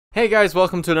Hey guys,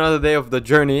 welcome to another day of the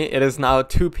journey. It is now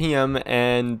 2 p.m.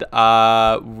 and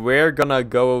we're gonna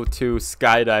go to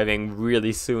skydiving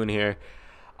really soon here.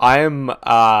 I'm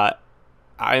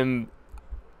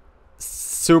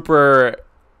super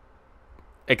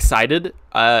excited.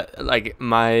 Like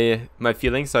my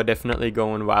feelings are definitely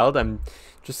going wild. I'm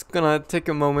just gonna take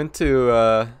a moment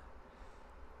to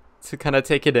kind of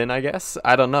take it in, I guess.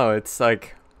 I don't know. It's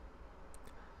like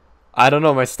I don't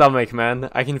know, my stomach, man.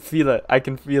 I can feel it. I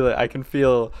can feel it. I can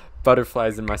feel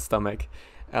butterflies in my stomach.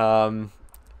 Um,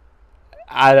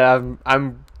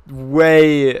 I'm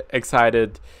way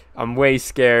excited. I'm way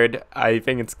scared. I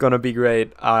think it's gonna be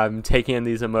great. I'm taking in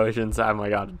these emotions. Oh my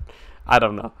god. I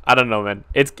don't know. I don't know, man.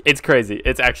 It's crazy.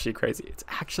 It's actually crazy. It's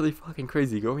actually fucking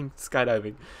crazy going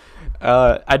skydiving.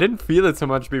 I didn't feel it so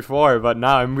much before, but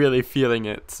now I'm really feeling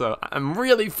it. So I'm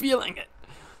really feeling it.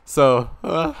 So.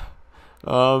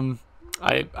 Um,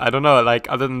 I don't know. Like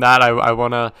other than that, I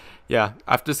wanna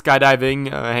after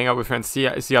skydiving, hang out with friends, see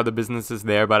how the business is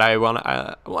there. But I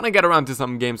wanna get around to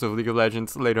some games of League of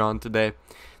Legends later on today.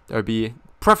 That'd be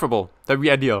preferable. That'd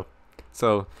be ideal.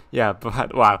 So yeah,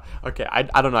 but wow. Okay, I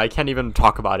don't know. I can't even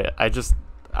talk about it. I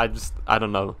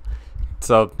don't know.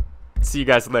 So see you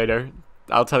guys later.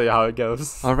 I'll tell you how it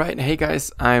goes. All right, hey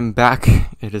guys, I'm back.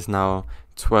 It is now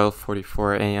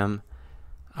 12:44 a.m.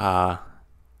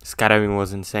 Skydiving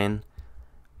was insane.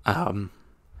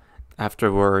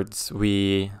 Afterwards,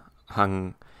 we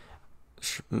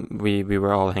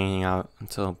were all hanging out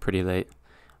until pretty late,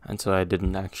 until I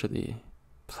didn't actually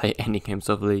play any games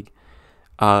of League.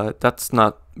 That's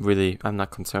not really. I'm not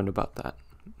concerned about that.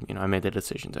 You know, I made the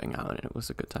decision to hang out, and it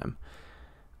was a good time.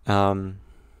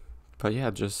 But yeah,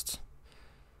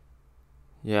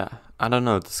 I don't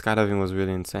know. The skydiving was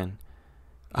really insane.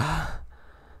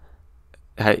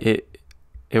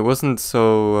 It wasn't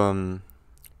so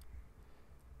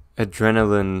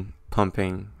adrenaline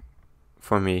pumping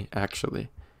for me, actually.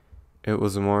 It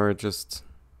was more just,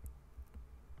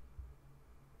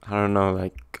 I don't know,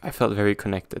 like I felt very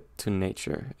connected to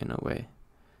nature in a way.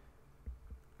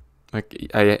 Like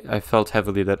I felt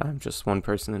heavily that I'm just one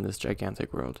person in this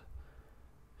gigantic world.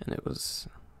 And it was,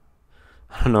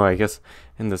 I don't know, I guess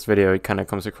in this video it kind of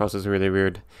comes across as really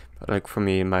weird. But like for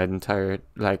me, my entire,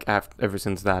 like ever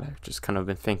since that, I've just kind of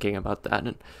been thinking about that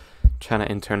and trying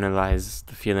to internalize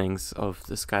the feelings of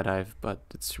the skydive, but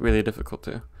it's really difficult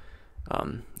to.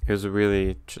 It was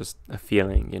really just a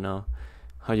feeling, you know.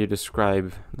 How do you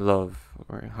describe love,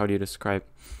 or how do you describe,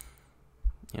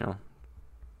 you know,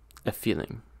 a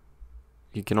feeling?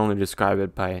 You can only describe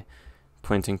it by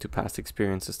pointing to past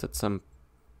experiences that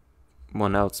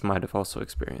someone else might have also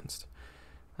experienced.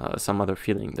 Some other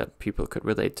feeling that people could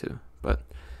relate to. But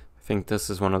I think this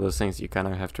is one of those things you kind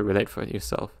of have to relate for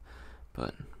yourself.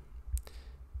 But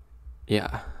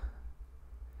yeah,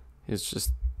 it's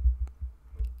just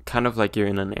kind of like you're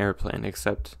in an airplane,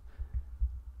 except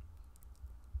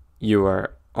you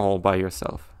are all by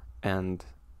yourself, and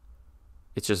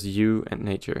it's just you and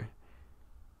nature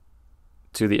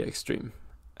to the extreme.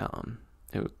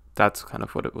 That's kind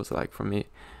of what it was like for me.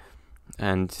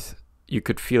 And you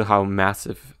could feel how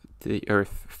massive the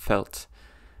earth felt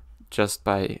just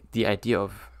by the idea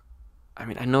of, I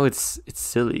mean, I know it's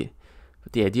silly,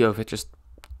 but the idea of it just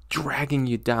dragging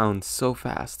you down so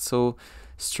fast, so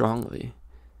strongly,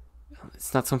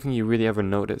 it's not something you really ever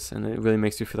notice, and it really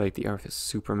makes you feel like the earth is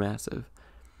super massive.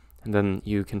 And then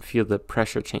you can feel the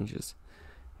pressure changes,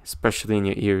 especially in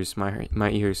your ears. My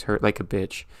ears hurt like a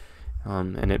bitch,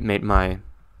 and it made my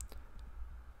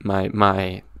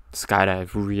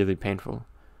skydive really painful.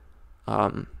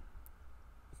 The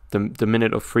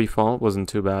minute of free fall wasn't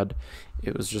too bad.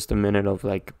 It was just a minute of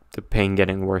like the pain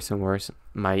getting worse and worse,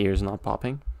 my ears not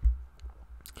popping.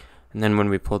 And then when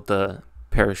we pulled the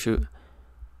parachute,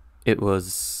 it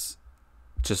was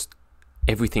just,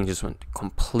 everything just went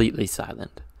completely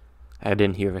silent. I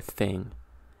didn't hear a thing.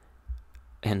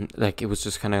 And like it was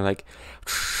just kind of like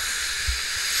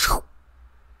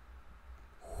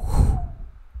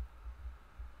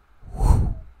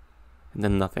and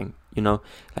then nothing, you know,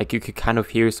 like you could kind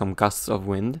of hear some gusts of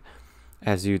wind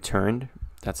as you turned.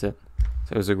 That's it.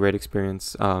 So it was a great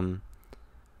experience.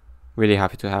 Really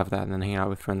happy to have that, and then hanging out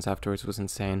with friends afterwards was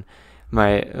insane.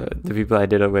 The people I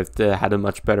did it with had a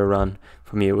much better run.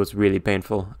 For me, it was really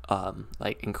painful,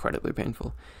 like incredibly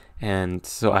painful, and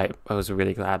so I was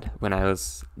really glad when I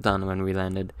was done, when we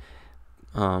landed.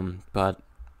 But at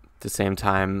the same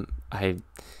time, I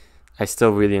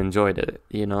still really enjoyed it,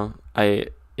 you know.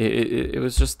 It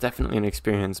was just definitely an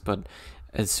experience, but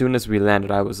as soon as we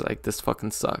landed, I was like, this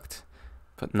fucking sucked.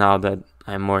 But now that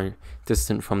I'm more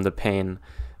distant from the pain,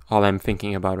 all I'm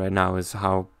thinking about right now is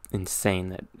how insane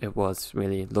that it was,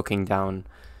 really looking down,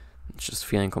 just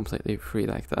feeling completely free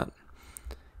like that.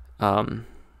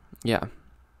 Yeah.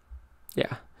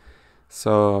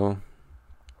 So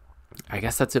I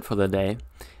guess that's it for the day.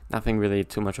 Nothing really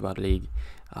too much about League.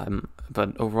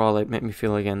 But overall, it made me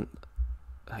feel, again,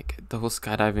 like the whole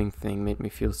skydiving thing made me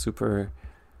feel super,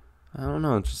 I don't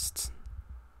know, just,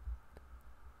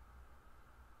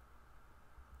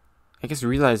 I guess,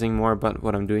 realizing more about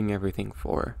what I'm doing everything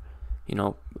for, you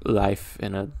know, life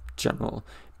in a general,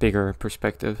 bigger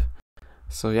perspective.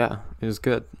 So yeah, it was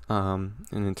good. And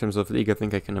in terms of League, I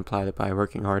think I can apply it by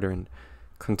working harder and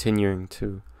continuing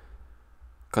to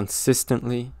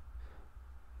consistently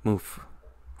move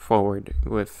forward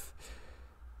with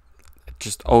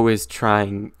just always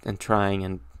trying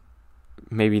and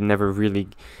maybe never really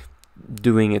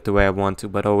doing it the way I want to,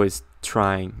 but always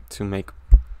trying to make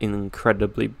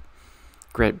incredibly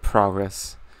great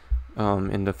progress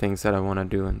in the things that I want to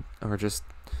do, and or just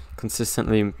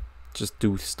consistently just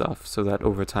do stuff so that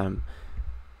over time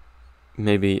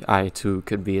maybe I too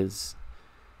could be as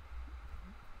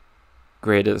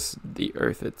great as the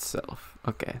earth itself.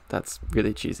 Okay, that's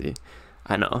really cheesy,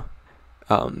 I know.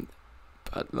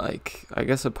 But like, I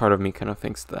guess a part of me kind of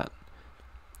thinks that,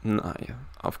 no, yeah,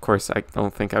 of course I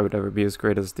don't think I would ever be as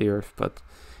great as the earth, but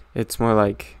it's more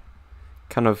like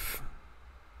kind of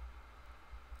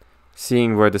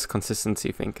seeing where this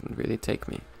consistency thing can really take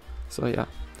me. So yeah,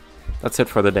 that's it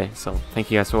for the day. So thank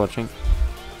you guys for watching.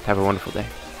 Have a wonderful day.